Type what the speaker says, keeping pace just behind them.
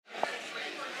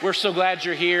We're so glad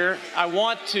you're here. I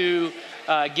want to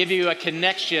give you a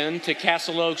connection to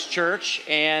Castle Oaks Church.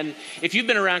 And if you've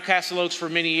been around Castle Oaks for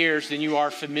many years, then you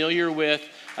are familiar with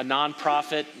a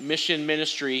nonprofit mission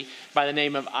ministry by the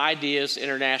name of Ideas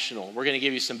International. We're going to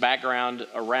give you some background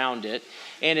around it.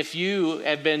 And if you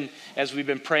have been, as we've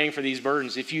been praying for these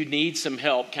burdens, if you need some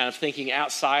help kind of thinking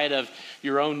outside of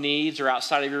your own needs or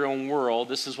outside of your own world,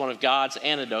 this is one of God's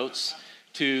antidotes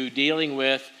to dealing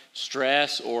with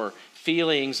stress or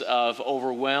feelings of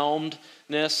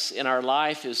overwhelmedness in our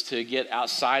life, is to get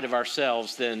outside of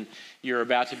ourselves. Then you're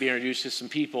about to be introduced to some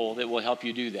people that will help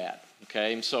you do that.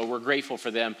 Okay, and so we're grateful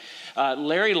for them.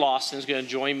 Larry Lawson is going to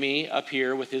join me up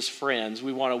here with his friends.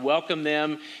 We want to welcome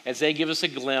them as they give us a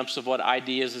glimpse of what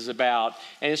Ideas is about.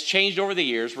 And it's changed over the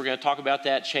years. We're going to talk about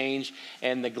that change,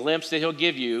 and the glimpse that he'll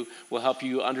give you will help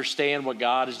you understand what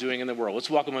God is doing in the world. Let's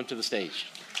welcome him to the stage.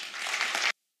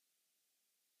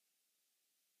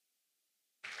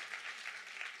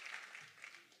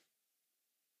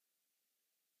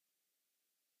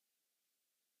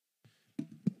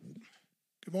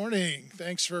 Good morning.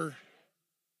 Thanks for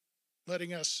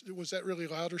letting us. Was that really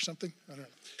loud or something? I don't know.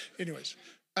 Anyways,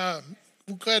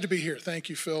 we're glad to be here. Thank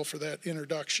you, Phil, for that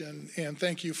introduction, and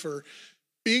thank you for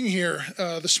being here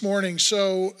this morning.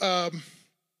 So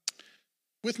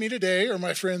with me today are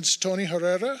my friends Tony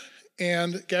Herrera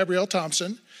and Gabrielle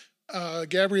Thompson.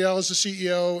 Gabrielle is the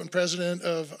CEO and president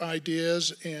of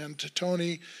Ideas, and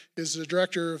Tony is the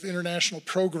director of international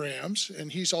programs,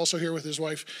 and he's also here with his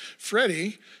wife,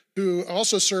 Freddie, who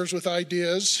also serves with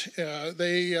Ideas.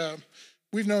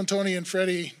 We've known Tony and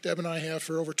Freddie, Deb and I have,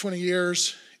 for over 20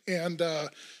 years. And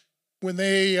when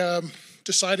they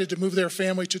decided to move their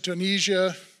family to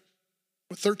Tunisia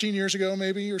 13 years ago,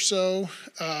 maybe or so,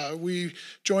 we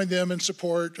joined them in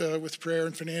support with prayer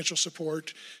and financial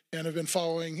support, and have been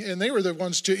following. And they were the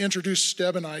ones to introduce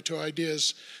Deb and I to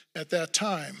Ideas at that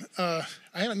time. I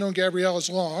haven't known Gabrielle as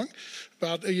long,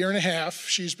 about a year and a half.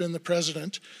 She's been the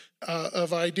president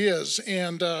of Ideas.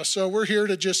 And so we're here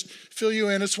to just fill you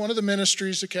in. It's one of the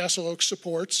ministries that Castle Oaks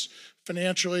supports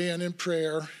financially and in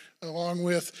prayer, along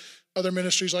with other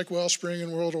ministries like Wellspring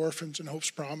and World Orphans and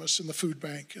Hope's Promise and the Food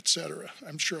Bank, etc.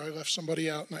 I'm sure I left somebody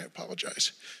out, and I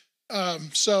apologize.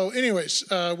 So anyways,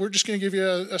 we're just going to give you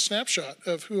a snapshot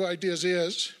of who Ideas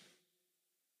is.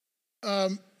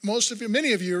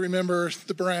 Many of you remember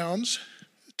the Browns,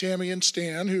 Tami and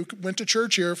Stan, who went to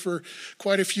church here for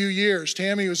quite a few years.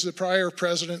 Tami was the prior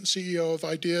president and CEO of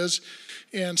Ideas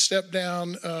and stepped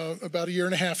down about a year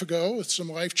and a half ago with some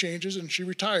life changes, and she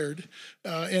retired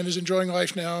and is enjoying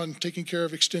life now and taking care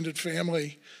of extended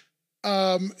family.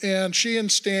 And she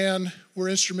and Stan were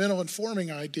instrumental in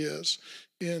forming Ideas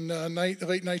in late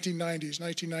 1990s,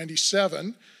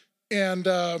 1997. And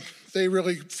they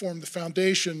really formed the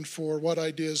foundation for what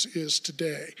Ideas is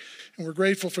today. And we're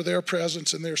grateful for their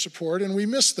presence and their support, and we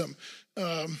miss them.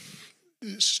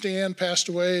 Stan passed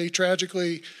away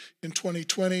tragically in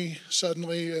 2020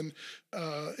 suddenly,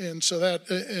 and so that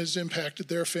has impacted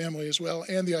their family as well,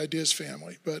 and the Ideas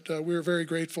family. But we're very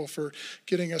grateful for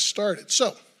getting us started.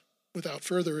 So without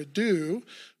further ado,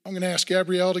 I'm going to ask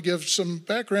Gabrielle to give some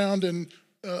background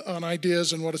on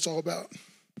Ideas and what it's all about.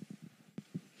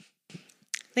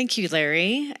 Thank you,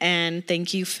 Larry, and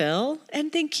thank you, Phil,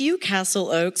 and thank you, Castle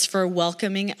Oaks, for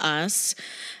welcoming us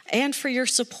and for your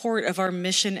support of our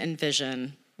mission and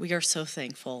vision. We are so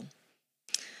thankful.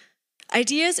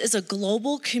 Ideas is a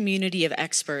global community of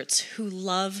experts who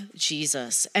love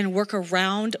Jesus and work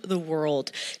around the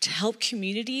world to help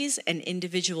communities and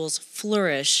individuals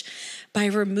flourish by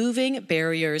removing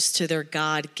barriers to their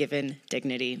God-given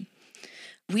dignity.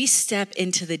 We step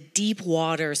into the deep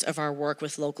waters of our work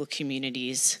with local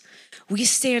communities. We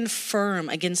stand firm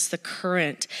against the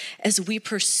current as we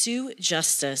pursue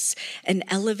justice and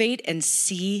elevate and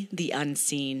see the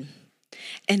unseen.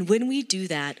 And when we do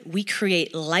that, we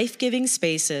create life-giving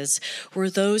spaces where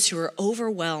those who are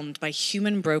overwhelmed by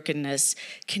human brokenness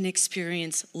can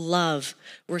experience love,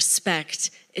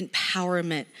 respect,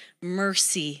 empowerment,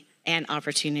 mercy, and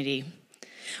opportunity.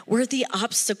 Where the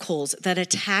obstacles that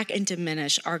attack and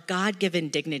diminish our God-given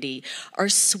dignity are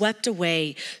swept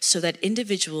away so that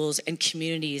individuals and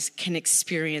communities can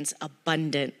experience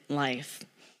abundant life.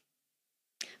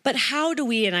 But how do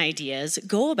we in Ideas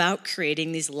go about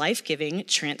creating these life-giving,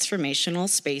 transformational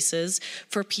spaces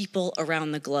for people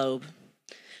around the globe?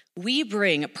 We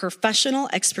bring professional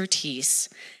expertise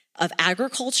of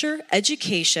agriculture,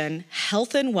 education,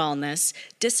 health and wellness,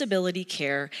 disability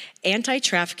care,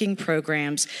 anti-trafficking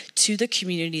programs to the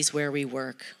communities where we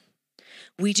work.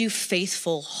 We do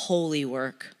faithful, holy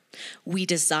work. We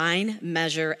design,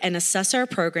 measure, and assess our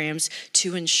programs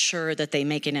to ensure that they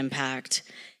make an impact.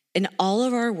 In all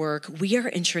of our work, we are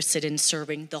interested in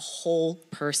serving the whole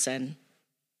person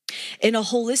in a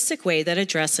holistic way that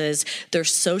addresses their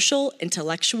social,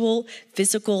 intellectual,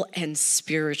 physical, and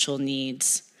spiritual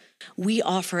needs. We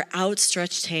offer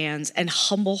outstretched hands and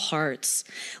humble hearts.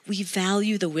 We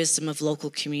value the wisdom of local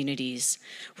communities.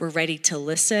 We're ready to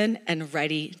listen and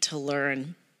ready to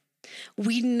learn.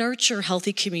 We nurture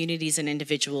healthy communities and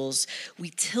individuals.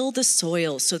 We till the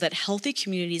soil so that healthy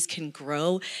communities can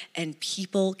grow and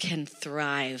people can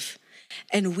thrive.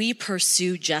 And we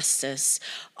pursue justice.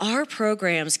 Our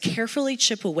programs carefully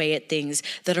chip away at things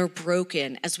that are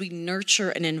broken as we nurture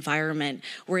an environment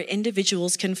where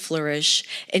individuals can flourish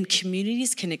and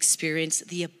communities can experience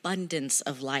the abundance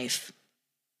of life.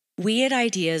 We at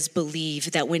Ideas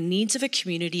believe that when needs of a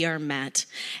community are met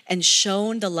and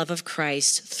shown the love of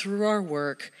Christ through our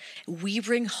work, we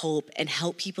bring hope and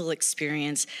help people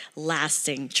experience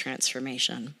lasting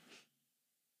transformation.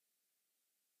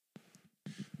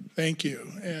 Thank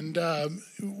you. And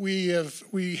we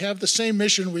have the same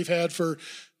mission we've had for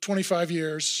 25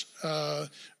 years,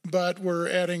 but we're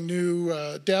adding new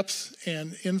depth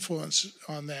and influence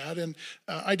on that. And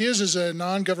Ideas is a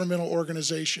non-governmental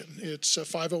organization. It's a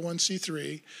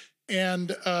 501c3.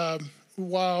 And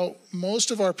while most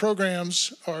of our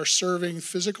programs are serving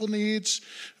physical needs,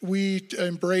 we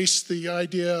embrace the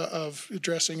idea of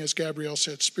addressing, as Gabrielle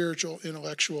said, spiritual,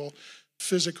 intellectual,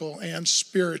 physical, and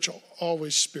spiritual,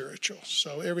 always spiritual.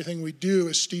 So everything we do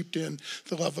is steeped in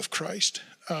the love of Christ.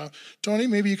 Tony,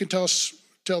 maybe you can tell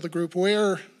the group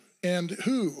where and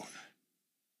who.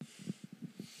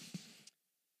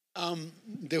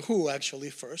 The who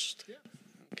actually first. Yeah.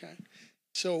 Okay.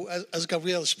 So as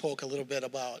Gabrielle spoke a little bit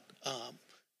about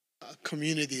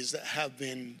communities that have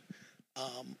been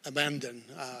abandoned,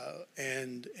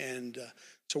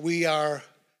 so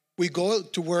we go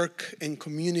to work in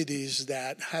communities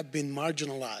that have been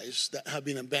marginalized, that have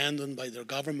been abandoned by their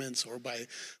governments or by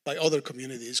other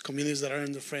communities that are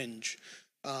in the fringe,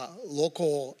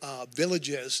 local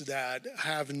villages that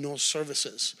have no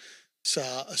services.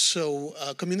 So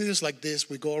communities like this,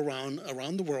 we go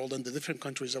around the world and the different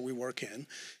countries that we work in,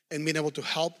 and being able to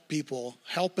help people,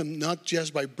 help them not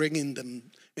just by bringing them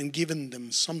and giving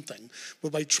them something, but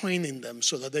by training them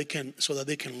so that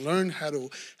they can learn how to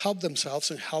help themselves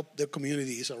and help their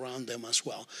communities around them as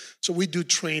well. So we do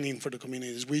training for the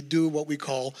communities. We do what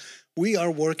we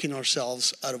are working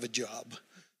ourselves out of a job.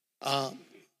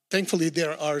 Thankfully,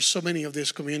 there are so many of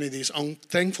these communities,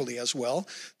 thankfully as well,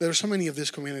 there are so many of these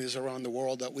communities around the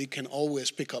world that we can always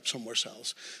pick up somewhere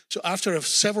else. So after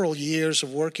several years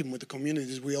of working with the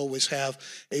communities, we always have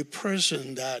a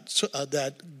person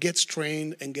that gets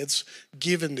trained and gets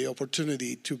given the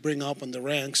opportunity to bring up in the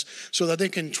ranks so that they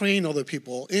can train other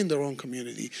people in their own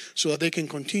community so that they can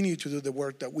continue to do the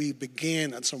work that we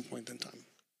began at some point in time.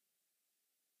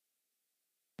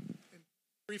 And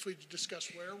briefly to discuss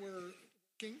where we're.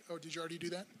 Oh, did you already do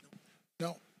that?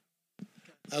 No.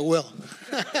 I will.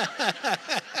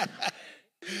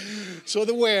 So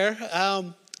the where.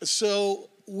 So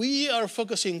we are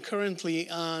focusing currently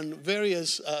on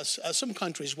various, some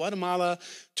countries, Guatemala,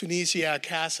 Tunisia,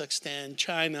 Kazakhstan,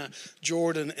 China,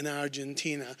 Jordan, and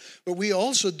Argentina. But we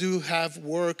also do have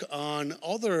work on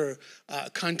other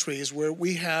countries where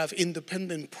we have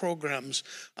independent programs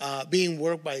being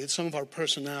worked by some of our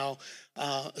personnel.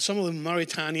 Some of them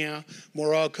Mauritania,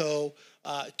 Morocco,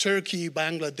 Turkey,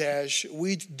 Bangladesh.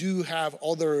 We do have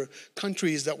other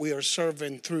countries that we are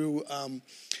serving through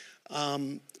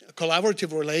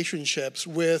collaborative relationships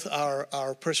with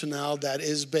our personnel that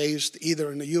is based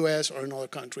either in the U.S. or in other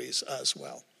countries as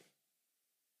well.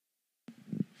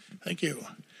 Thank you.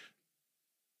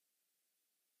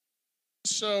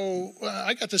 So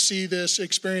I got to see this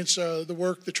experience, the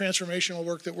transformational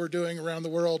work that we're doing around the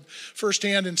world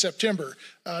firsthand in September.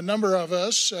 A number of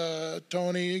us,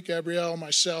 Tony, Gabrielle,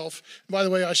 myself, and by the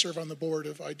way, I serve on the board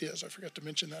of Ideas. I forgot to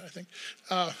mention that, I think.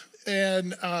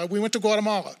 And we went to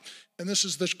Guatemala. And this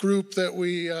is this group that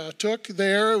we took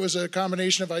there. It was a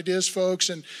combination of Ideas folks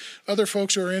and other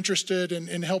folks who are interested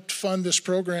and helped fund this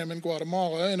program in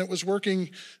Guatemala. And it was working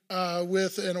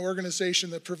with an organization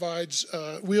that provides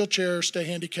wheelchairs to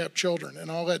handicapped children.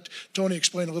 And I'll let Tony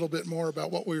explain a little bit more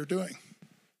about what we were doing.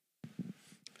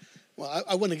 Well,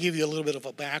 I want to give you a little bit of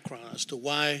a background as to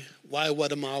why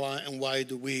Guatemala and why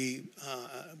did we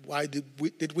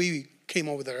came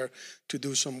over there to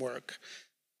do some work.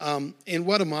 In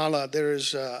Guatemala, there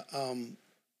is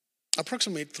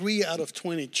approximately 3 out of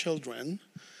 20 children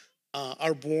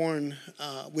are born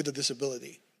with a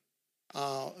disability.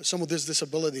 Some of these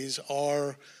disabilities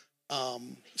are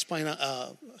spina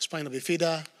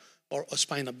bifida or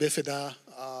spina bifida,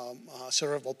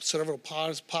 cerebral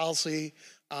palsy,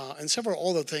 and several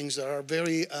other things that are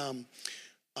very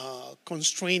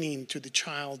constraining to the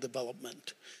child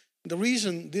development. The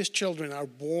reason these children are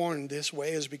born this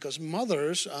way is because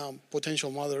mothers, potential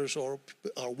mothers or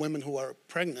women who are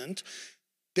pregnant,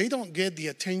 they don't get the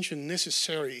attention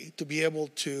necessary to be able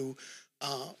to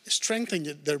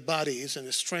strengthen their bodies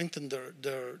and strengthen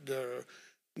their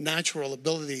natural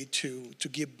ability to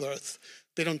give birth.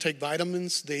 They don't take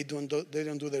vitamins. They don't do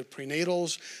their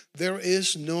prenatals. There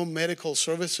is no medical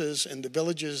services in the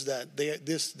villages that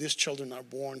these children are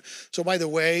born. So, by the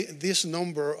way, this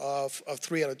number of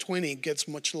 3 out of 20 gets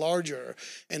much larger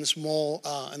in small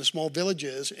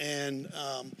villages and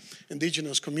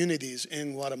indigenous communities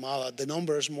in Guatemala. The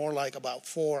number is more like about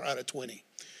 4 out of 20.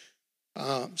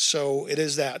 So it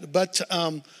is that, but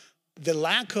the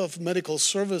lack of medical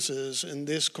services in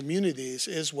these communities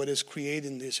is what is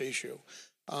creating this issue.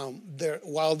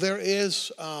 While there is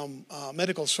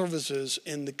medical services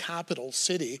in the capital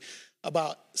city,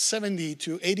 about 70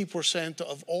 to 80%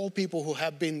 of all people who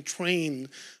have been trained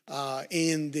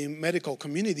in the medical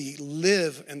community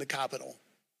live in the capital.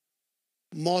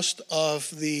 Most of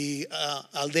the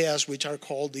aldeas, which are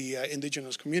called the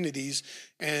indigenous communities,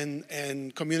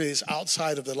 and communities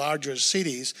outside of the larger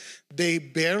cities, they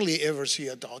barely ever see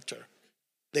a doctor.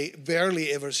 They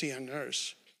barely ever see a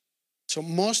nurse. So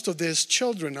most of these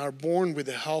children are born with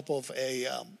the help of a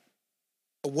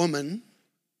woman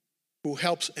who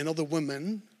helps another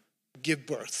woman give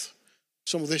birth.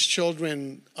 Some of these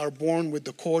children are born with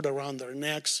the cord around their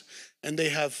necks, and they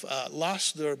have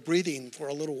lost their breathing for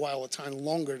a little while, a time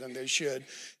longer than they should.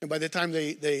 And by the time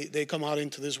they come out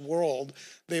into this world,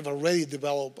 they've already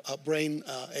developed a brain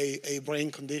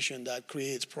condition that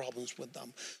creates problems with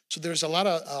them. So there's a lot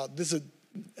of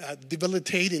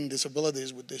debilitating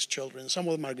disabilities with these children. Some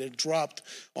of them are get dropped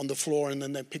on the floor and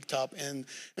then they're picked up, and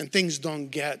things don't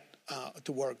get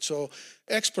to work. So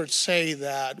experts say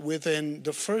that within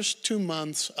the first 2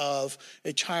 months of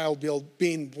a child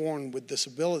being born with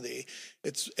disability,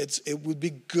 it would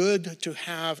be good to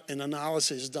have an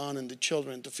analysis done in the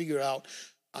children to figure out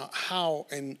how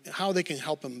they can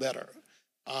help them better.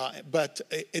 But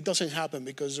it doesn't happen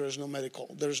because there's no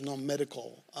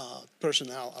medical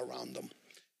personnel around them.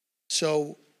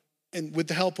 So, and with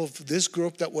the help of this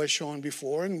group that was shown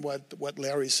before and what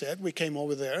Larry said, we came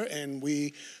over there and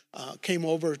we came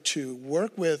over to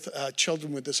work with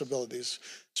children with disabilities,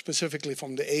 specifically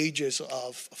from the ages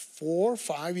of 4,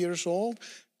 5 years old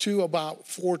to about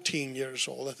 14 years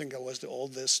old. I think I was the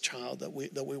oldest child that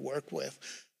we worked with.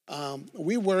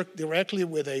 We work directly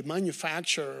with a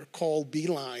manufacturer called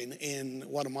Beeline in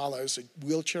Guatemala. It's a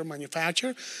wheelchair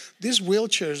manufacturer. These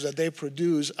wheelchairs that they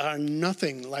produce are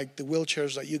nothing like the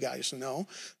wheelchairs that you guys know.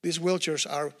 These wheelchairs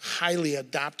are highly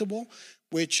adaptable,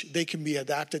 which they can be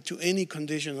adapted to any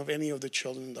condition of any of the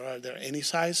children that are there, any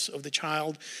size of the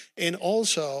child. And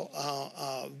also,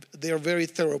 they're very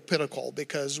therapeutical,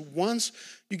 because once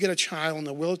you get a child in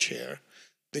a wheelchair,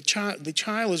 the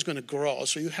child is going to grow,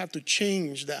 so you have to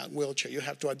change that wheelchair. You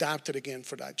have to adapt it again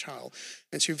for that child.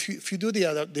 And so if you do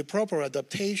the proper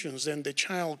adaptations, then the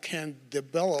child can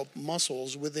develop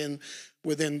muscles within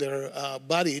their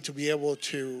body to be able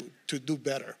to do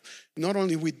better. Not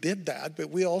only we did that, but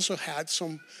we also had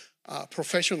some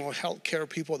professional healthcare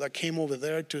people that came over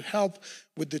there to help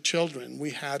with the children. We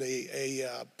had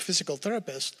a physical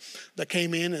therapist that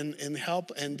came in and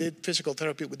helped and did physical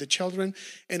therapy with the children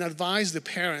and advised the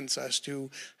parents as to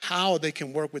how they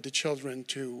can work with the children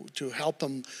to help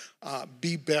them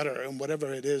be better in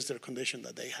whatever it is their condition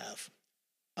that they have.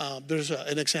 There's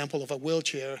an example of a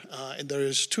wheelchair, and there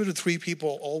is 2 to 3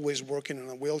 people always working in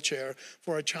a wheelchair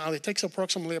for a child. It takes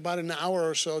approximately about an hour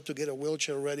or so to get a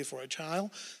wheelchair ready for a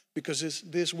child, because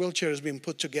this wheelchair is being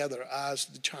put together as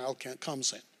the child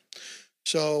comes in.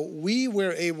 So we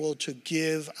were able to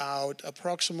give out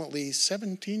approximately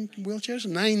 19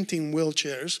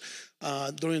 wheelchairs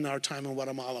during our time in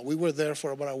Guatemala. We were there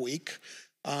for about a week.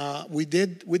 We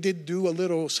did do a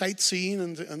little sightseeing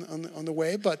on the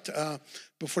way, but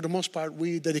for the most part,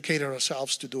 we dedicated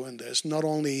ourselves to doing this. Not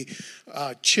only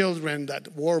children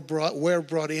that were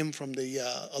brought in from the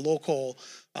local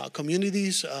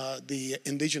communities, the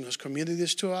indigenous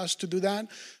communities to us to do that,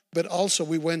 but also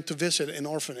we went to visit an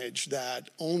orphanage that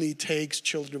only takes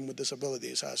children with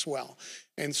disabilities as well.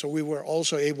 And so we were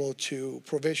also able to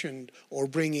provision or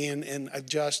bring in and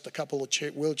adjust a couple of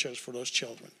wheelchairs for those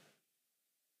children.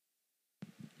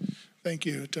 Thank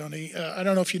you, Tony. I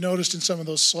don't know if you noticed in some of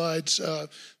those slides,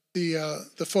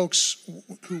 the folks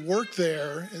who work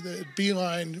there, the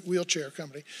Beeline Wheelchair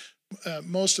Company,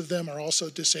 Most of them are also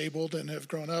disabled and have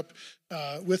grown up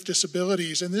with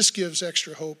disabilities, and this gives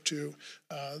extra hope to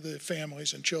the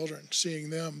families and children, seeing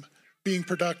them being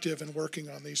productive and working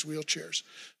on these wheelchairs.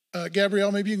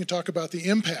 Gabrielle, maybe you can talk about the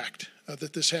impact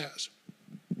that this has.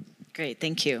 Great,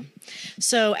 thank you.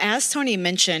 So as Tony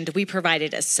mentioned, we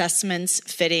provided assessments,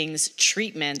 fittings,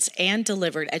 treatments, and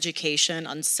delivered education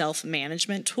on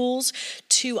self-management tools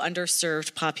to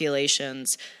underserved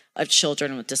populations of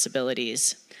children with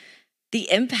disabilities.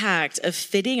 The impact of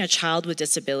fitting a child with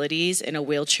disabilities in a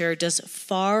wheelchair does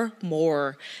far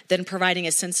more than providing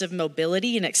a sense of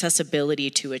mobility and accessibility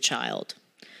to a child.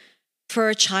 For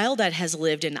a child that has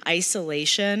lived in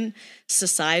isolation,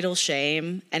 societal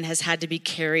shame, and has had to be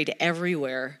carried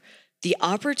everywhere, the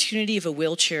opportunity of a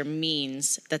wheelchair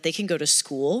means that they can go to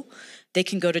school, they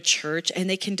can go to church, and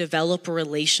they can develop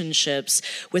relationships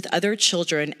with other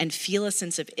children and feel a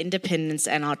sense of independence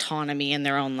and autonomy in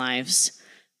their own lives.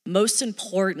 Most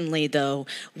importantly, though,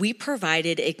 we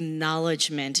provided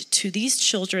acknowledgement to these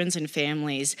children and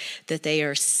families that they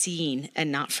are seen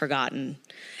and not forgotten,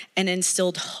 and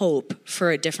instilled hope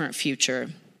for a different future.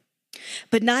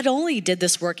 But not only did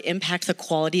this work impact the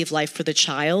quality of life for the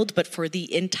child, but for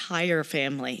the entire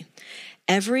family.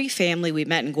 Every family we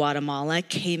met in Guatemala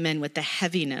came in with the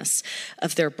heaviness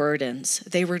of their burdens.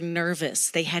 They were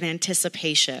nervous, they had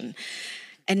anticipation,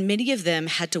 and many of them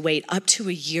had to wait up to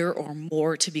a year or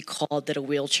more to be called that a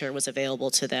wheelchair was available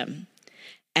to them.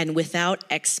 And without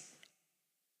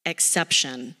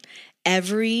exception,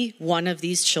 every one of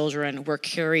these children were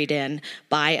carried in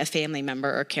by a family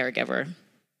member or caregiver.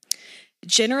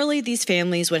 Generally, these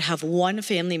families would have one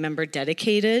family member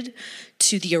dedicated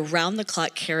to the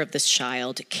around-the-clock care of this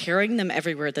child, carrying them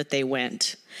everywhere that they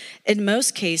went. In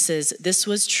most cases, this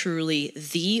was truly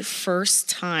the first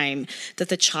time that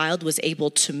the child was able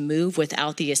to move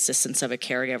without the assistance of a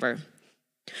caregiver.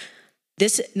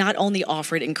 This not only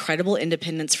offered incredible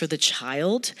independence for the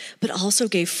child, but also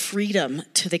gave freedom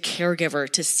to the caregiver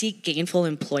to seek gainful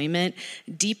employment,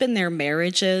 deepen their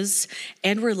marriages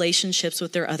and relationships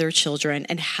with their other children,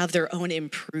 and have their own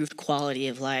improved quality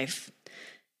of life.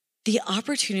 The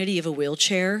opportunity of a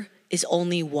wheelchair is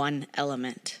only one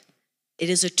element. It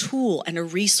is a tool and a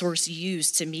resource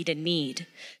used to meet a need,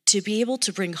 to be able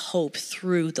to bring hope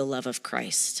through the love of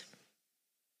Christ.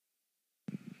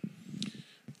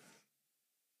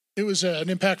 It was an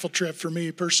impactful trip for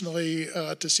me personally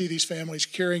to see these families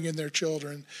carrying in their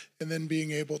children and then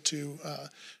being able to,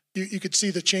 you could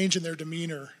see the change in their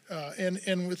demeanor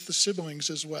and with the siblings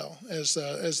as well as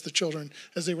the children,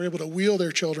 as they were able to wheel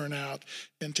their children out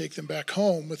and take them back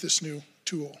home with this new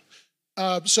tool.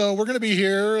 So we're going to be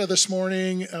here this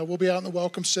morning. We'll be out in the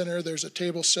Welcome Center. There's a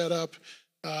table set up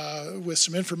with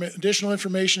some additional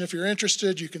information. If you're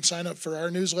interested, you can sign up for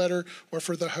our newsletter or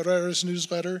for the Herrera's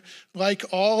newsletter. Like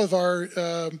all of our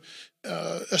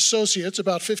associates,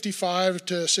 about 55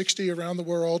 to 60 around the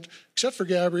world, except for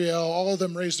Gabrielle, all of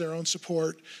them raise their own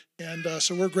support. And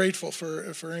so we're grateful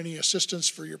for any assistance,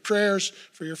 for your prayers,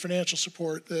 for your financial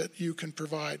support that you can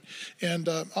provide. And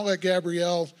I'll let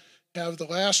Gabrielle have the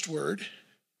last word.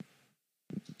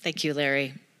 Thank you,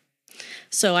 Larry.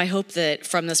 So I hope that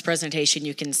from this presentation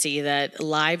you can see that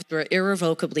lives were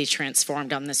irrevocably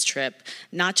transformed on this trip,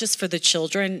 not just for the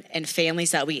children and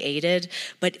families that we aided,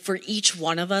 but for each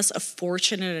one of us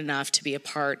fortunate enough to be a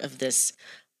part of this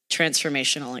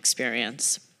transformational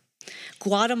experience.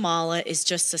 Guatemala is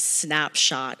just a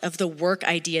snapshot of the work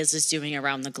Ideas is doing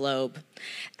around the globe.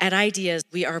 At Ideas,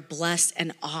 we are blessed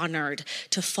and honored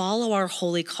to follow our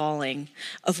holy calling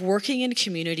of working in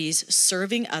communities,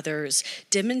 serving others,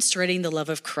 demonstrating the love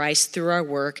of Christ through our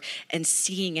work, and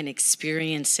seeing and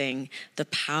experiencing the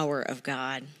power of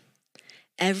God.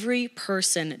 Every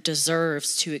person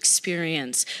deserves to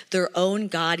experience their own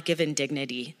God-given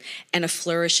dignity and a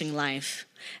flourishing life.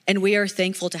 And we are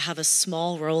thankful to have a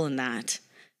small role in that.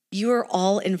 You are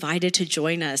all invited to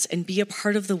join us and be a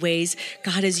part of the ways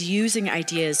God is using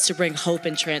Ideas to bring hope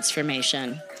and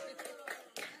transformation.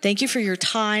 Thank you for your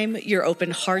time, your open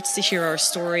hearts to hear our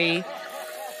story.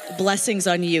 Blessings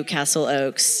on you, Castle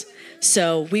Oaks.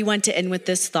 So we want to end with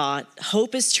this thought.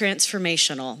 Hope is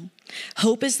transformational.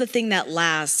 Hope is the thing that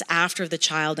lasts after the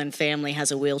child and family has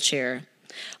a wheelchair.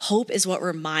 Hope is what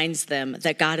reminds them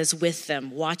that God is with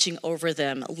them, watching over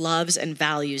them, loves and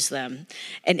values them.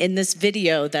 And in this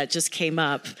video that just came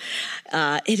up,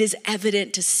 it is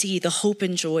evident to see the hope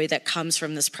and joy that comes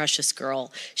from this precious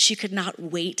girl. She could not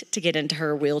wait to get into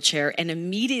her wheelchair, and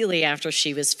immediately after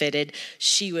she was fitted,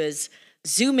 she was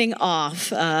zooming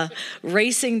off,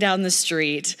 racing down the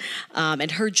street,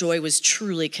 and her joy was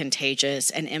truly contagious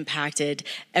and impacted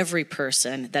every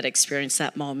person that experienced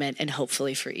that moment, and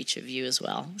hopefully for each of you as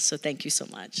well. So thank you so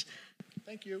much.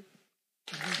 Thank you.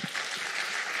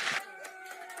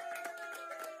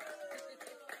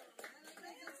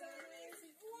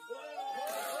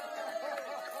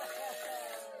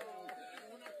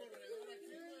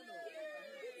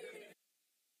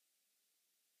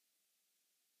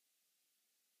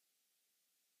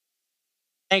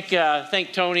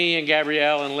 Thank Tony and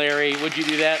Gabrielle and Larry. Would you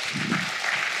do that?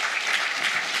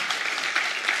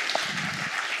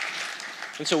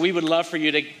 And so we would love for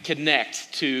you to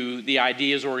connect to the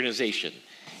Ideas organization.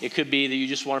 It could be that you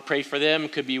just want to pray for them.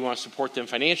 It could be you want to support them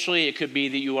financially. It could be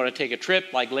that you want to take a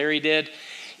trip like Larry did.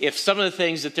 If some of the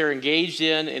things that they're engaged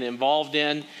in and involved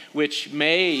in, which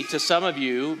may, to some of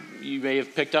you, you may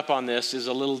have picked up on this, is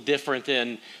a little different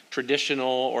than traditional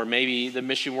or maybe the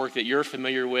mission work that you're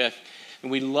familiar with. And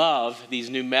we love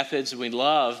these new methods, and we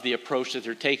love the approach that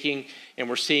they're taking. And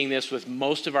we're seeing this with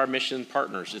most of our mission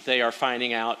partners, that they are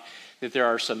finding out that there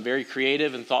are some very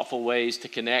creative and thoughtful ways to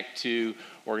connect to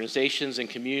organizations and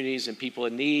communities and people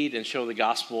in need and show the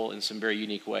gospel in some very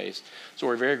unique ways. So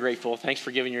we're very grateful. Thanks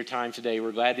for giving your time today.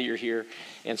 We're glad that you're here.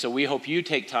 And so we hope you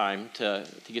take time to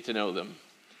get to know them.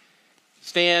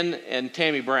 Stan and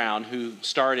Tami Brown, who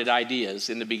started Ideas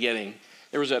in the beginning,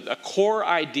 there was a core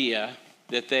idea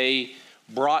that they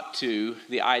brought to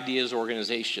the Ideas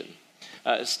organization.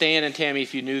 Stan and Tami,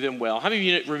 if you knew them well. How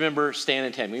many of you remember Stan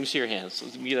and Tami? Let me see your hands.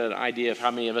 Let's get an idea of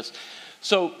how many of us.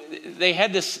 So they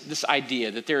had this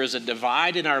idea that there is a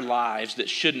divide in our lives that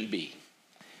shouldn't be.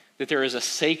 That there is a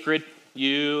sacred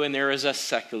you and there is a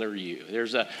secular you.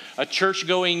 There's a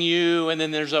church-going you and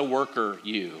then there's a worker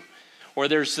you. Or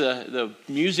there's the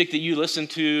music that you listen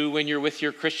to when you're with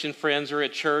your Christian friends or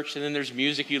at church, and then there's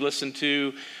music you listen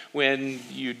to when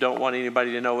you don't want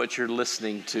anybody to know what you're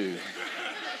listening to.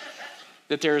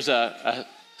 That there's a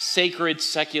sacred,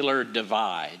 secular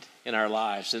divide in our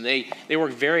lives, and they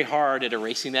work very hard at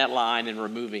erasing that line and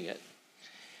removing it.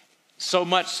 So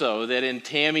much so that in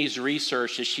Tami's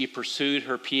research as she pursued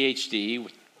her PhD,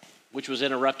 which was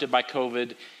interrupted by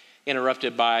COVID,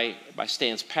 interrupted by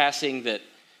Stan's passing, that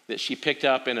she picked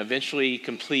up and eventually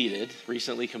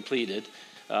recently completed.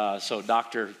 So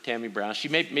Dr. Tami Brown, she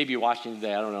may be watching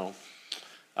today, I don't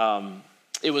know.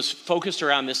 It was focused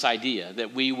around this idea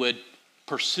that we would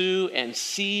pursue and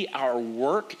see our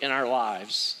work in our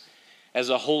lives as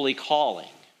a holy calling.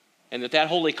 And that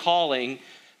holy calling,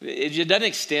 it doesn't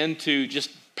extend to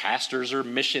just pastors or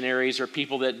missionaries or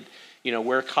people that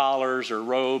wear collars or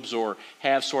robes or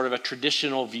have sort of a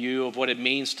traditional view of what it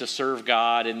means to serve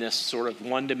God in this sort of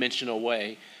one-dimensional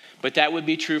way. But that would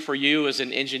be true for you as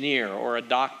an engineer or a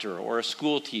doctor or a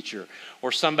school teacher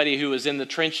or somebody who is in the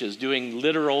trenches doing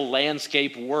literal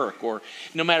landscape work, or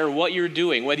no matter what you're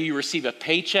doing, whether you receive a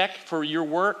paycheck for your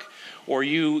work or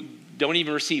you don't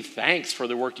even receive thanks for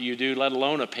the work that you do, let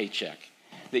alone a paycheck,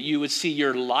 that you would see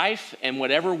your life and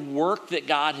whatever work that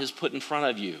God has put in front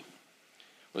of you,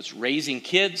 whether it's raising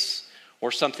kids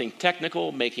or something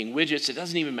technical, making widgets, it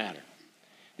doesn't even matter,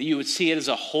 that you would see it as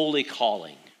a holy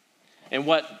calling. And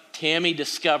what Tami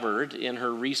discovered in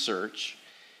her research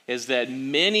is that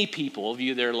many people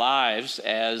view their lives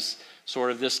as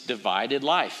sort of this divided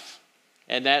life.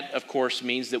 And that, of course,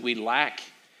 means that we lack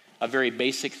a very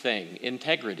basic thing,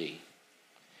 integrity.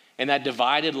 And that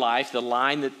divided life, the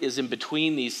line that is in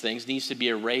between these things, needs to be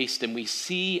erased, and we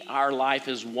see our life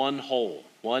as one whole,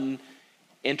 one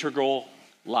integral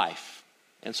life.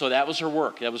 And so that was her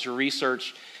work. That was her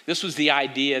research. This was the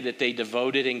idea that they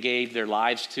devoted and gave their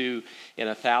lives to in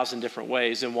 1,000 different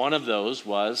ways. And one of those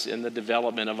was in the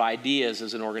development of Ideas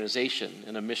as an organization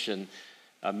and a mission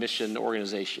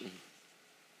organization.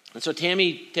 And so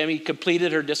Tami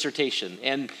completed her dissertation.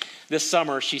 And this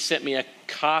summer, she sent me a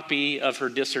copy of her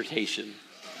dissertation.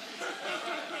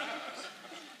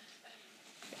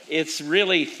 It's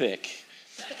really thick.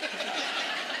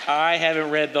 I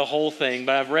haven't read the whole thing,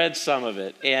 but I've read some of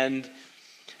it. And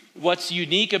what's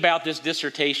unique about this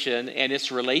dissertation and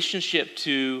its relationship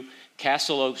to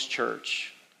Castle Oaks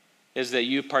Church is that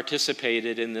you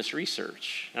participated in this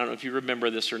research. I don't know if you remember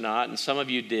this or not, and some of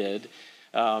you did,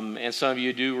 and some of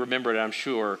you do remember it, I'm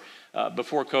sure.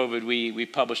 Before COVID, we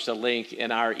published a link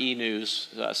in our e-news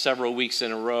several weeks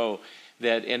in a row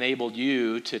that enabled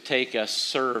you to take a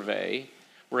survey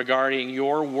regarding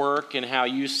your work and how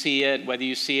you see it, whether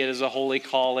you see it as a holy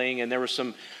calling, and there were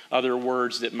some other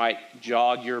words that might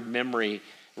jog your memory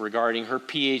regarding her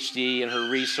PhD and her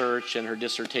research and her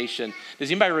dissertation. Does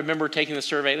anybody remember taking the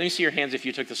survey? Let me see your hands if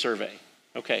you took the survey.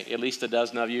 Okay, at least a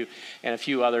dozen of you and a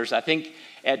few others. I think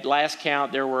at last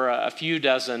count, there were a few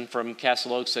dozen from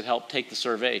Castle Oaks that helped take the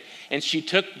survey. And she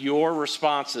took your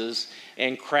responses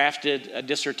and crafted a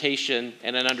dissertation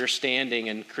and an understanding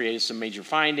and created some major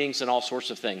findings and all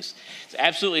sorts of things. It's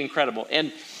absolutely incredible.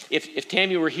 And if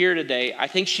Tami were here today, I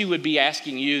think she would be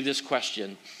asking you this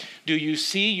question. Do you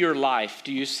see your life?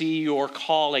 Do you see your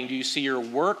calling? Do you see your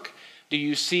work? Do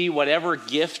you see whatever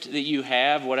gift that you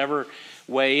have, whatever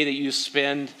way that you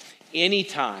spend any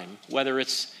time, whether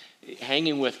it's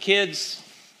hanging with kids,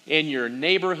 in your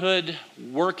neighborhood,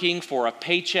 working for a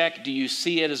paycheck? Do you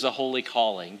see it as a holy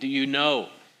calling? Do you know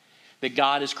that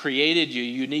God has created you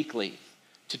uniquely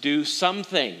to do some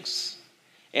things?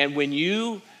 And when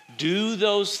you do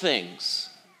those things,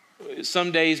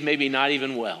 some days maybe not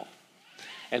even well,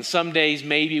 and some days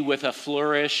maybe with a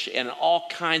flourish and all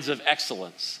kinds of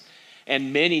excellence,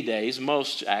 and many days,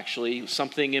 most actually,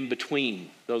 something in between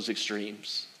those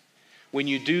extremes. When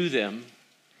you do them,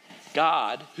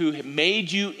 God, who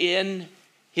made you in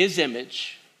his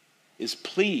image, is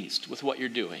pleased with what you're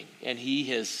doing. And he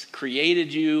has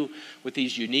created you with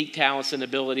these unique talents and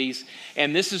abilities.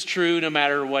 And this is true no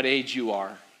matter what age you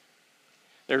are.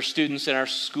 There are students in our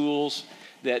schools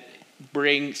that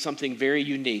bring something very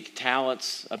unique,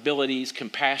 talents, abilities,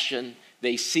 compassion.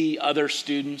 They see other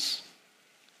students.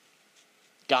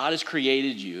 God has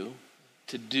created you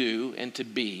to do and to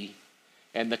be,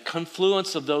 and the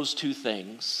confluence of those two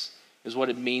things is what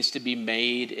it means to be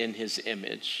made in his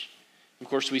image. Of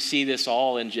course, we see this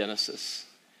all in Genesis.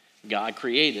 God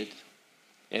created,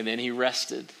 and then he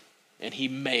rested, and he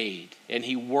made, and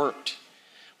he worked.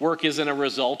 Work isn't a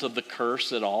result of the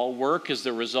curse at all. Work is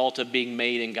the result of being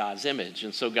made in God's image.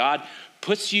 And so God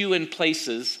puts you in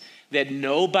places that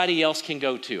nobody else can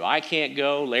go to. I can't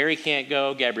go, Larry can't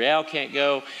go, Gabrielle can't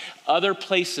go. Other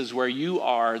places where you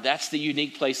are, that's the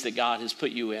unique place that God has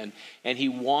put you in. And he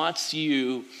wants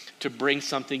you to bring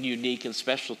something unique and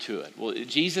special to it. Well,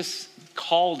 Jesus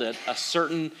called it a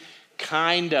certain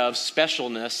kind of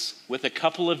specialness with a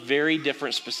couple of very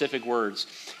different specific words.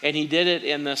 And he did it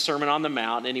in the Sermon on the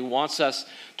Mount, and he wants us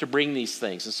to bring these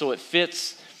things. And so it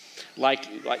fits like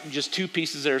just two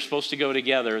pieces that are supposed to go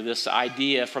together, this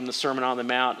idea from the Sermon on the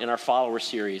Mount in our follower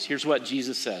series. Here's what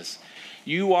Jesus says.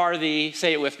 You are the,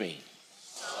 say it with me.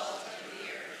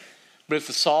 But if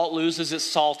the salt loses its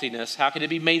saltiness, how can it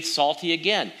be made salty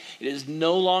again? It is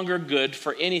no longer good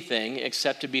for anything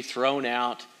except to be thrown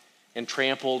out and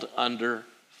trampled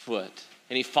underfoot.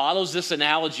 And he follows this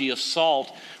analogy of salt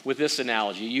with this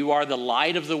analogy. You are the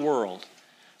light of the world.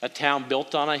 A town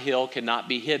built on a hill cannot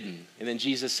be hidden. And then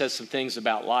Jesus says some things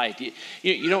about light.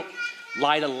 You don't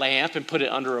light a lamp and put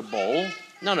it under a bowl.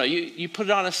 No, you put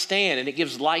it on a stand and it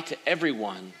gives light to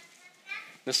everyone.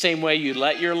 The same way you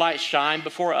let your light shine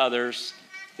before others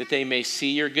that they may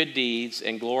see your good deeds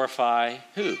and glorify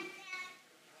who?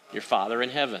 Your Father in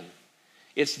heaven.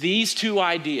 It's these two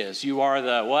ideas. You are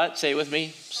the what? Say it with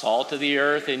me. Salt of the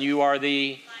earth, and you are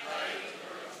the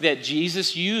that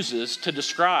Jesus uses to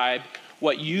describe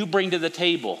what you bring to the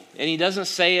table. And he doesn't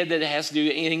say it that it has to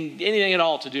do anything at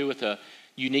all to do with a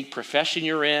unique profession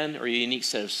you're in or a unique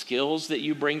set of skills that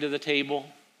you bring to the table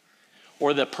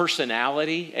or the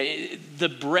personality. The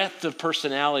breadth of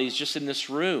personalities just in this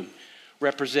room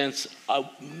represents a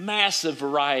massive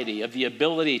variety of the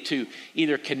ability to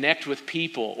either connect with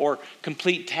people or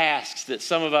complete tasks that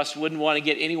some of us wouldn't want to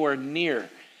get anywhere near.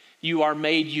 You are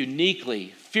made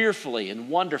uniquely, fearfully, and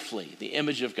wonderfully, the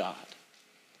image of God.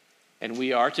 And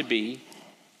we are to be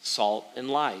salt and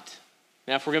light.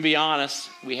 Now, if we're going to be honest,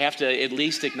 we have to at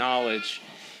least acknowledge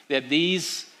that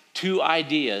these two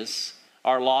ideas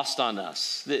are lost on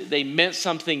us. They meant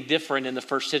something different in the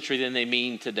first century than they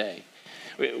mean today.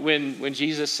 When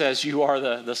Jesus says you are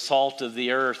the salt of the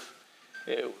earth,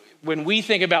 when we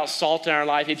think about salt in our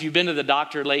life, if you've been to the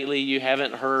doctor lately, you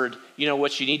haven't heard,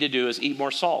 what you need to do is eat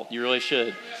more salt. You really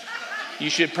should. You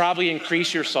should probably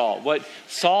increase your salt. What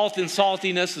salt and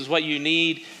saltiness is what you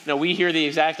need. We hear the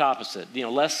exact opposite.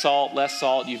 Less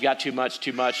salt. You've got too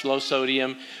much, low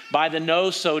sodium. Buy the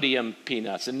no sodium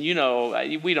peanuts. And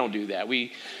we don't do that.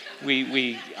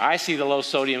 I see the low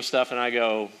sodium stuff and I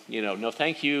go, no,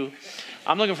 thank you.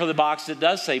 I'm looking for the box that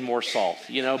does say more salt,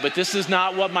 but this is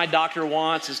not what my doctor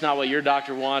wants. It's not what your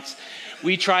doctor wants.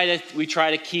 We try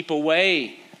to keep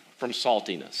away from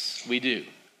saltiness. We do.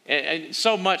 And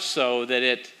so much so that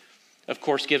it, of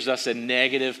course, gives us a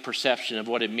negative perception of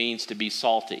what it means to be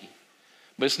salty.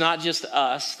 But it's not just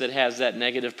us that has that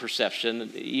negative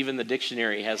perception. Even the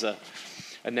dictionary has a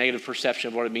negative perception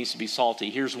of what it means to be salty.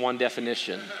 Here's one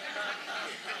definition.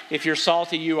 If you're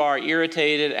salty, you are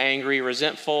irritated, angry,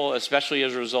 resentful, especially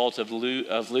as a result of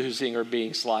losing or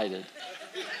being slighted.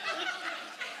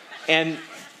 And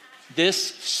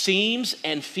this seems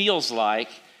and feels like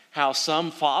how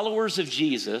some followers of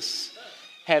Jesus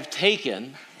have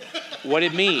taken what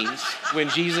it means when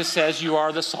Jesus says you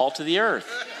are the salt of the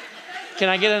earth. Can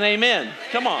I get an amen?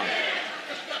 Come on.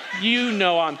 You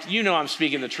know I'm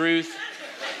speaking the truth.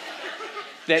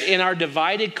 That in our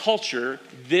divided culture,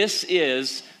 this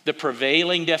is the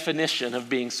prevailing definition of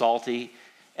being salty,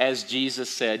 as Jesus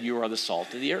said, you are the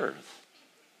salt of the earth.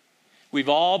 We've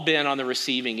all been on the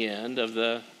receiving end of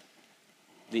the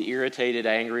irritated,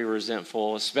 angry,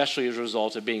 resentful, especially as a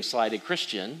result of being slighted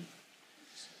Christian,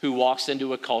 who walks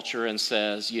into a culture and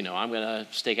says, I'm going to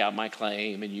stake out my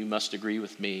claim and you must agree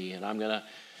with me, and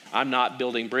I'm not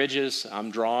building bridges,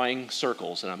 I'm drawing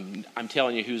circles, and I'm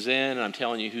telling you who's in and I'm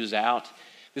telling you who's out.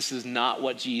 This is not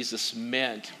what Jesus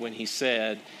meant when he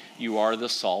said, you are the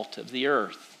salt of the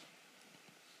earth.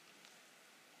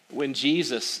 When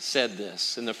Jesus said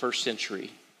this in the first century,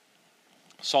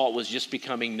 salt was just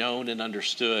becoming known and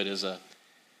understood as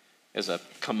a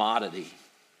commodity.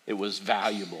 It was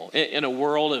valuable. In a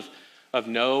world of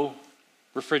no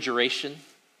refrigeration,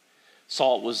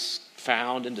 salt was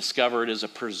found and discovered as a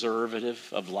preservative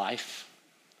of life.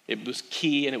 It was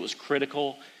key and it was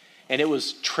critical, and it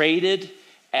was traded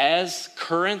as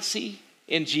currency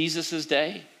in Jesus'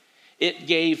 day. It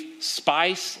gave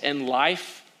spice and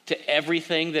life to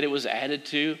everything that it was added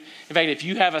to. In fact, if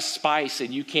you have a spice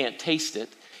and you can't taste it,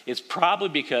 it's probably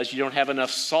because you don't have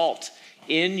enough salt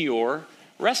in your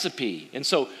recipe. And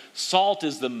so salt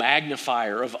is the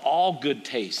magnifier of all good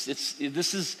taste.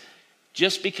 This is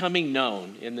just becoming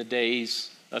known in the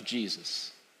days of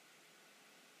Jesus.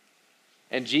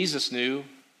 And Jesus knew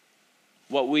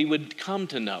what we would come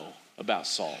to know about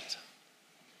salt.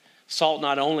 Salt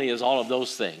not only is all of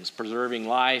those things, preserving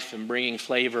life and bringing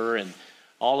flavor and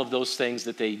all of those things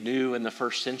that they knew in the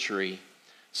first century,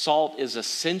 salt is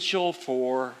essential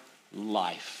for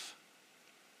life.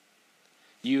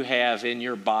 You have in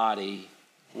your body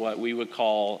what we would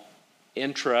call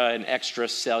intra and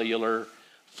extracellular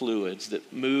fluids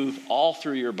that move all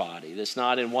through your body. That's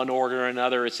not in one organ or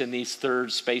another. It's in these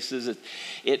third spaces.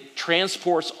 It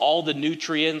transports all the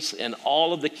nutrients and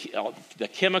all of the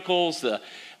chemicals,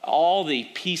 all the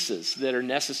pieces that are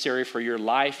necessary for your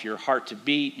life, your heart to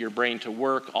beat, your brain to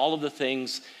work, all of the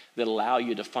things that allow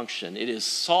you to function. It is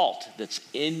salt that's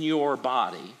in your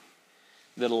body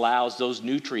that allows those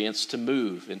nutrients to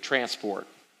move and transport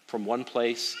from one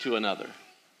place to another.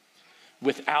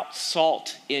 Without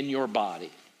salt in your body,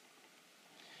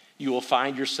 you will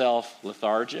find yourself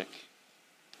lethargic.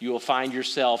 You will find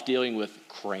yourself dealing with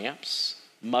cramps,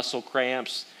 muscle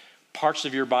cramps. Parts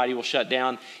of your body will shut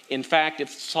down. In fact,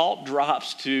 if salt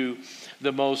drops to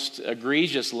the most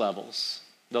egregious levels,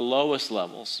 the lowest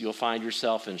levels, you'll find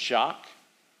yourself in shock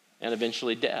and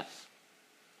eventually death.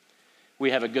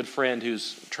 We have a good friend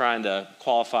who's trying to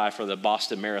qualify for the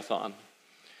Boston Marathon.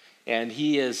 And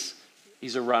he's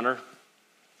a runner.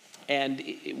 And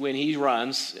when he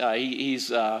runs,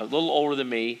 he's a little older than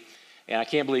me, and I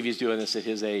can't believe he's doing this at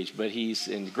his age, but he's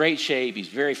in great shape, he's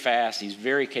very fast, he's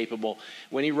very capable.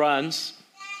 When he runs,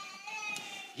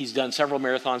 he's done several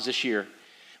marathons this year.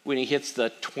 When he hits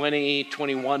the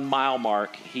 21 mile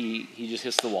mark, he just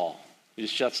hits the wall. He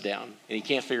just shuts down, and he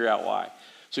can't figure out why.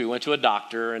 So he went to a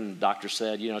doctor, and the doctor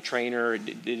said, trainer,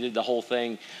 they did the whole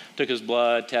thing, took his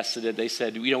blood, tested it. They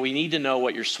said, we need to know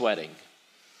what you're sweating.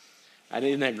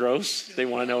 Isn't that gross? They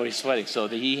want to know what he's sweating. So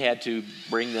he had to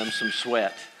bring them some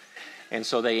sweat. And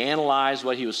so they analyzed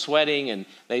what he was sweating, and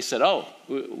they said,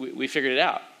 we figured it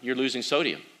out. You're losing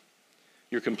sodium.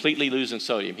 You're completely losing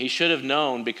sodium. He should have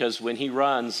known, because when he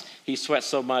runs, he sweats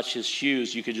so much, his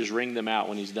shoes, you could just wring them out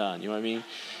when he's done. You know what I mean?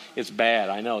 It's bad.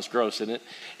 I know, it's gross, isn't it?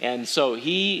 And so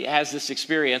he has this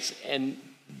experience, and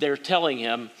they're telling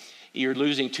him, you're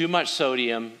losing too much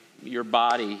sodium, your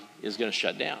body is going to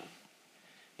shut down.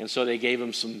 And so they gave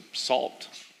him some salt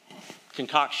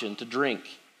concoction to drink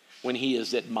when he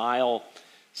is at mile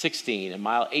 16 and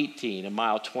mile 18 and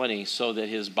mile 20, so that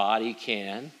his body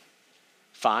can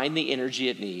find the energy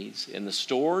it needs in the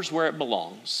stores where it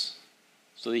belongs,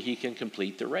 so that he can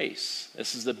complete the race.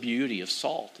 This is the beauty of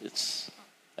salt. It's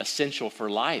essential for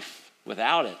life.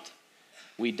 Without it,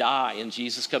 we die. And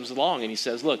Jesus comes along and he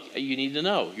says, look, you need to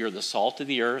know you're the salt of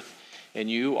the earth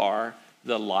and you are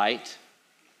the light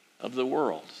of the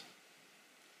world.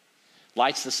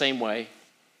 Light's the same way.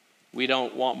 We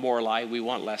don't want more light, we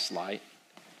want less light.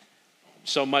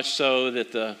 So much so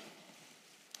that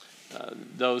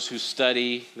those who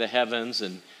study the heavens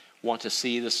and want to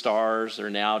see the stars.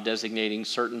 They're now designating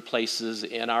certain places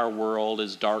in our world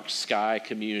as dark sky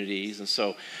communities. And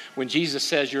so when Jesus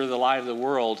says you're the light of the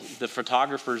world, the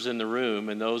photographers in the room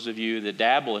and those of you that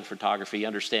dabble in photography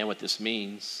understand what this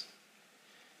means,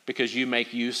 because you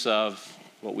make use of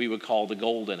what we would call the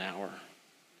golden hour.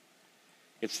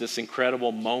 It's this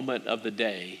incredible moment of the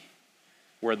day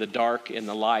where the dark and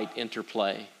the light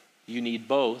interplay. You need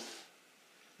both.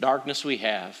 Darkness we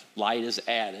have, light is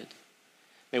added.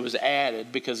 It was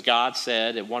added because God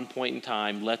said at one point in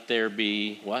time, let there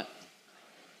be what?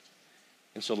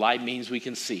 And so light means we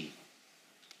can see.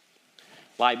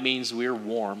 Light means we're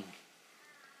warm.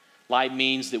 Light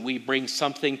means that we bring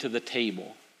something to the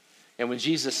table. And when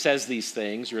Jesus says these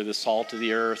things, you're the salt of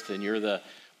the earth and you're the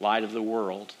light of the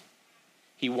world,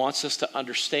 he wants us to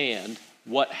understand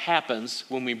what happens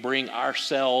when we bring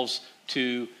ourselves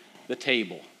to the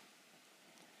table.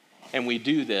 And we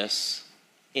do this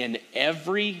in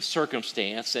every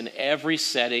circumstance, in every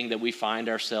setting that we find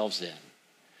ourselves in,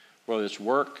 whether it's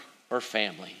work or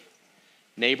family,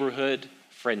 neighborhood,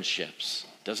 friendships,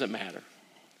 doesn't matter.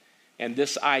 And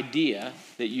this idea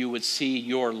that you would see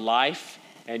your life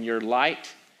and your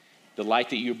light, the light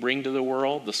that you bring to the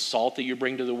world, the salt that you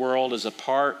bring to the world, as a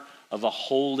part of a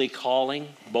holy calling,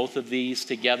 both of these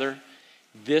together,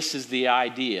 this is the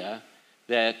idea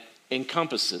that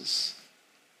encompasses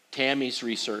Tami's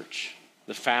research,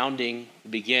 the founding,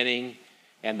 beginning,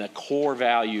 and the core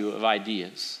value of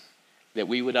ideas, that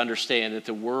we would understand that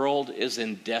the world is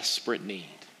in desperate need.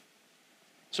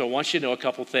 So I want you to know a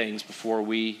couple things before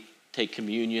we take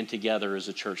communion together as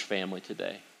a church family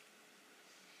today.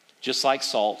 Just like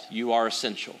salt, you are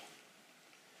essential.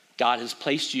 God has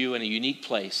placed you in a unique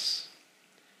place,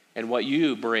 and what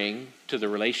you bring to the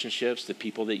relationships, the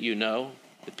people that you know,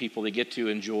 the people that get to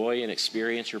enjoy and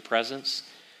experience your presence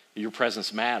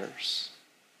matters.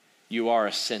 You are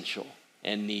essential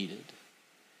and needed.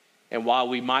 And while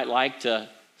we might like to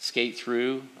skate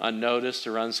through unnoticed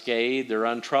or unscathed or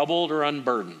untroubled or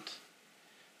unburdened,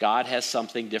 God has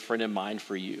something different in mind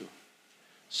for you.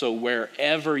 So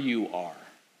wherever you are,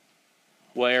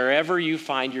 wherever you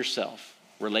find yourself,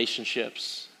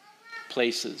 relationships,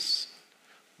 places,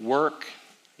 work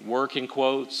in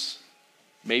quotes,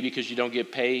 maybe because you don't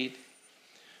get paid,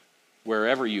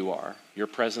 wherever you are, your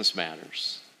presence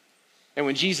matters. And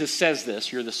when Jesus says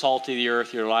this, you're the salt of the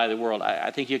earth, you're the light of the world,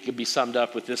 I think it could be summed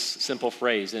up with this simple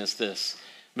phrase, and it's this: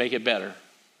 make it better.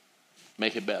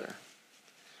 Make it better.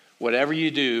 Whatever you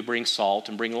do, bring salt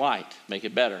and bring light. Make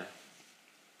it better.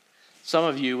 Some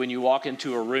of you, when you walk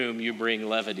into a room, you bring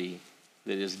levity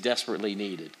that is desperately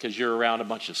needed because you're around a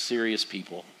bunch of serious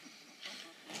people.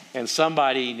 And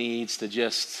somebody needs to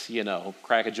just,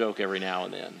 crack a joke every now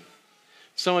and then.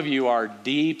 Some of you are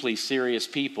deeply serious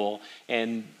people,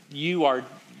 and you are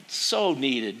so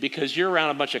needed because you're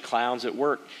around a bunch of clowns at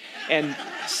work. And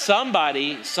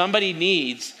somebody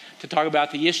needs to talk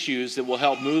about the issues that will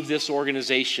help move this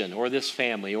organization or this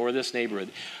family or this neighborhood,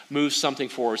 move something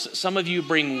forward. Some of you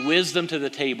bring wisdom to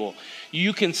the table.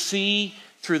 You can see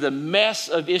through the mess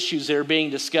of issues that are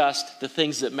being discussed the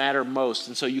things that matter most.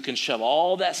 And so you can shove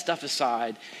all that stuff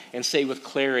aside and say with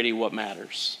clarity what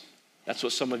matters. That's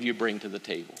what some of you bring to the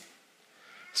table.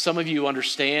 Some of you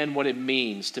understand what it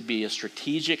means to be a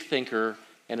strategic thinker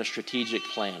and a strategic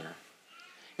planner.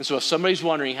 And so if somebody's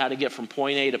wondering how to get from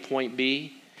point A to point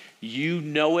B, you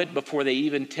know it before they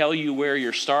even tell you where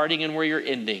you're starting and where you're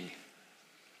ending.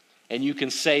 And you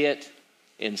can say it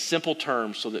in simple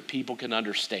terms so that people can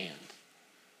understand.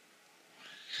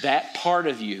 That part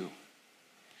of you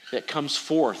that comes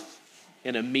forth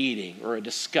in a meeting or a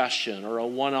discussion or a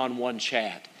one-on-one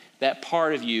chat, that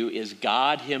part of you is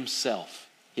God himself,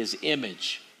 his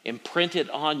image, imprinted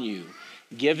on you,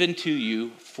 given to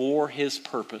you for his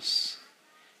purpose,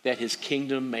 that his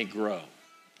kingdom may grow.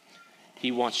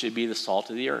 He wants you to be the salt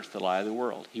of the earth, the light of the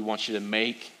world. He wants you to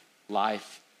make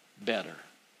life better.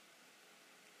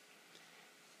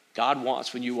 God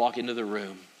wants, when you walk into the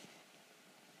room,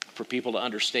 for people to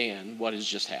understand what has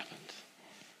just happened.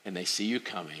 And they see you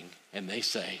coming, and they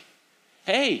say,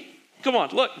 hey, come on,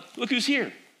 look who's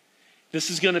here. This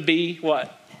is going to be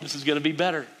what? This is going to be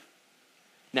better.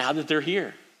 Now that they're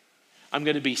here, I'm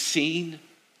going to be seen.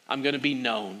 I'm going to be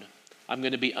known. I'm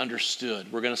going to be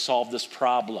understood. We're going to solve this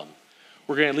problem.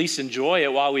 We're going to at least enjoy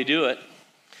it while we do it.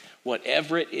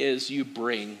 Whatever it is you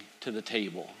bring to the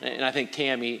table. And I think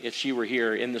Tami, if she were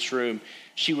here in this room,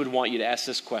 she would want you to ask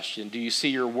this question. Do you see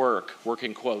your work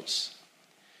in quotes,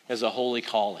 as a holy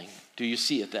calling? Do you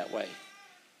see it that way?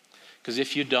 Because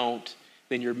if you don't,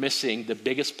 then you're missing the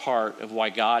biggest part of why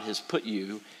God has put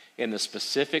you in the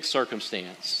specific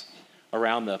circumstance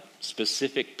around the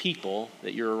specific people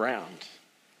that you're around.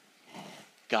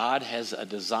 God has a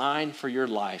design for your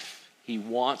life. He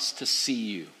wants to see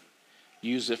you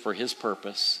use it for his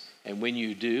purpose. And when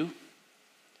you do,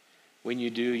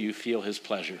 you feel his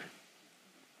pleasure.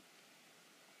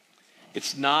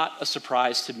 It's not a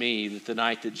surprise to me that the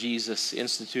night that Jesus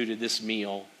instituted this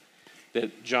meal,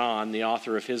 that John, the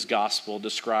author of his gospel,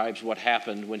 describes what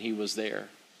happened when he was there.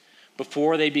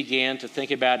 Before they began to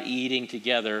think about eating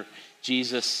together,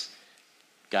 Jesus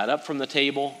got up from the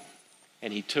table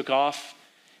and he took off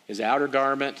his outer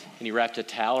garment and he wrapped a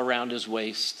towel around his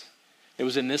waist. It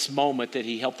was in this moment that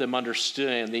he helped them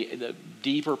understand the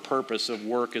deeper purpose of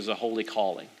work as a holy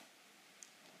calling.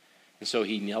 And so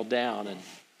he knelt down and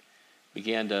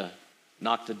began to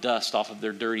knock the dust off of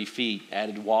their dirty feet,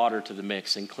 added water to the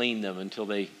mix, and cleaned them until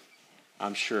they,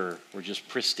 I'm sure, were just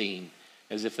pristine,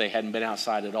 as if they hadn't been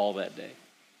outside at all that day.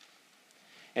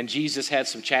 And Jesus had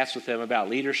some chats with them about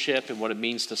leadership and what it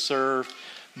means to serve,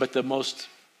 but the most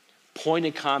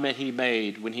pointed comment he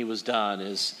made when he was done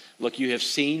is, look, you have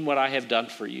seen what I have done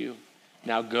for you.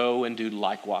 Now go and do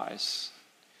likewise.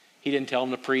 He didn't tell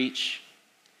them to preach.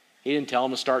 He didn't tell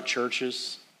them to start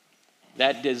churches.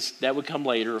 That would come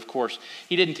later, of course.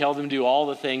 He didn't tell them to do all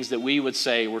the things that we would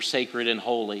say were sacred and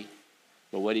holy.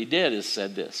 But what he did is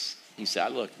said this. He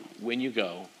said, look, when you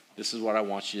go, this is what I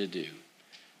want you to do.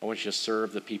 I want you to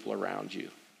serve the people around you.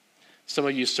 Some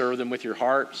of you serve them with your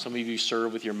heart. Some of you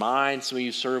serve with your mind. Some of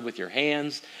you serve with your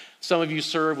hands. Some of you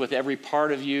serve with every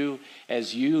part of you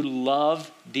as you love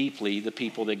deeply the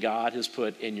people that God has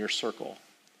put in your circle.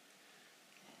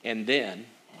 And then,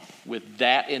 with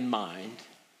that in mind,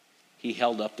 he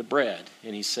held up the bread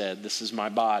and he said, this is my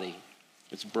body.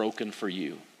 It's broken for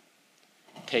you.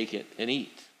 Take it and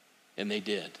eat. And they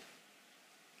did.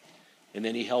 And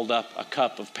then he held up a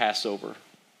cup of Passover.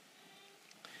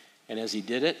 And as he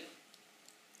did it,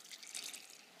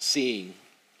 seeing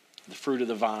the fruit of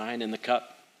the vine in the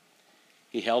cup,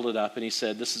 he held it up and he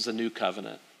said, this is a new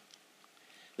covenant.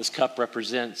 This cup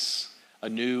represents a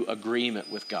new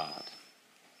agreement with God.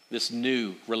 This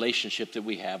new relationship that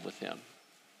we have with him.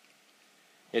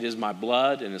 It is my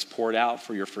blood and is poured out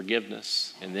for your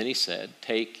forgiveness. And then he said,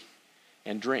 take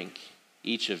and drink,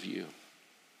 each of you.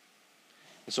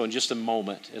 And so in just a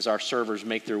moment, as our servers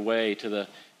make their way to the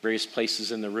various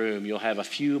places in the room, you'll have a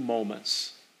few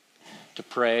moments to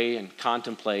pray and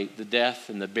contemplate the death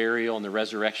and the burial and the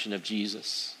resurrection of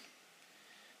Jesus.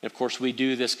 And of course, we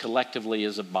do this collectively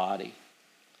as a body.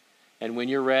 And when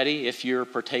you're ready, if you're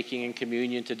partaking in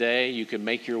communion today, you can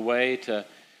make your way to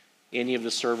any of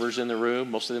the servers in the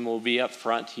room. Most of them will be up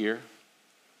front here.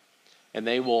 And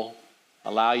they will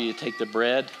allow you to take the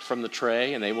bread from the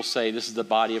tray, and they will say, this is the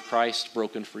body of Christ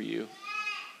broken for you.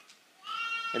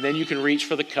 And then you can reach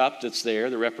for the cup that's there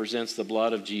that represents the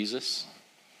blood of Jesus.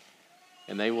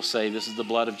 And they will say, this is the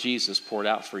blood of Jesus poured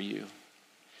out for you.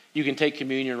 You can take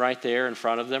communion right there in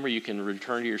front of them, or you can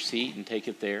return to your seat and take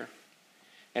it there.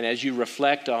 And as you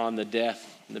reflect on the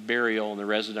death, and the burial, and the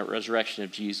resurrection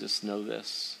of Jesus, know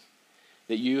this,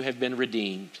 that you have been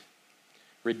redeemed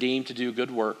to do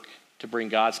good work, to bring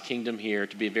God's kingdom here,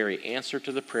 to be a very answer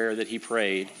to the prayer that he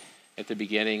prayed at the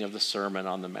beginning of the Sermon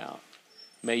on the Mount.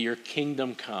 May your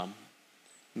kingdom come.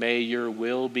 May your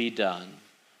will be done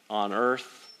on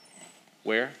earth,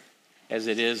 where? As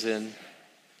it is in,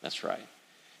 that's right.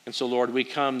 And so, Lord, we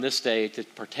come this day to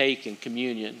partake in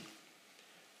communion,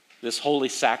 this holy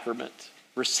sacrament,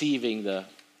 receiving the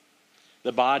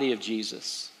body of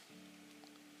Jesus,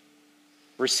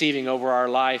 receiving over our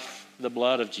life the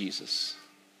blood of Jesus.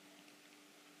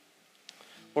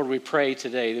 Lord, we pray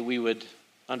today that we would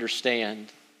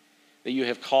understand that you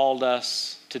have called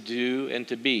us to do and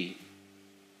to be.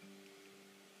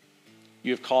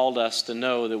 You have called us to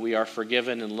know that we are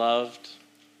forgiven and loved,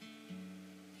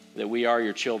 that we are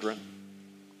your children.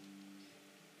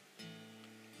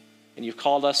 And you've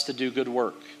called us to do good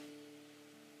work.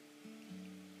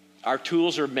 Our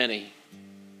tools are many.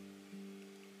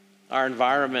 Our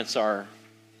environments are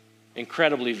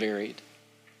incredibly varied.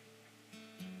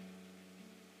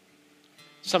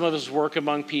 Some of us work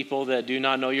among people that do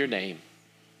not know your name.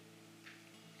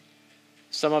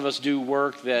 Some of us do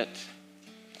work that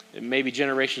maybe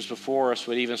generations before us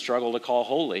would even struggle to call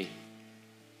holy.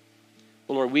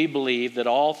 But Lord, we believe that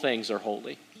all things are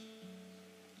holy,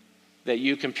 that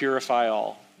you can purify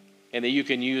all, and that you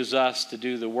can use us to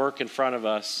do the work in front of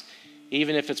us,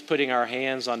 even if it's putting our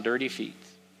hands on dirty feet.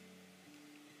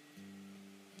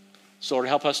 So Lord,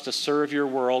 help us to serve your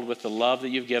world with the love that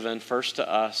you've given first to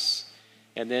us,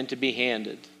 and then to be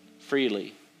handed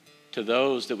freely to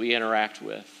those that we interact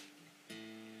with.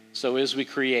 So as we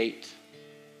create,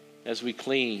 as we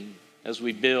clean, as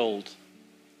we build,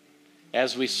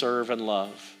 as we serve and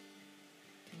love.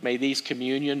 May these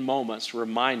communion moments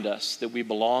remind us that we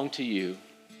belong to you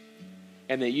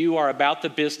and that you are about the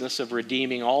business of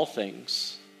redeeming all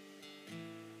things.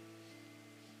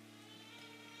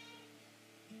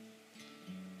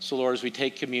 So, Lord, as we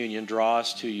take communion, draw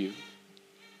us to you.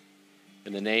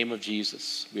 In the name of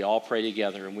Jesus, we all pray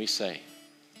together and we say,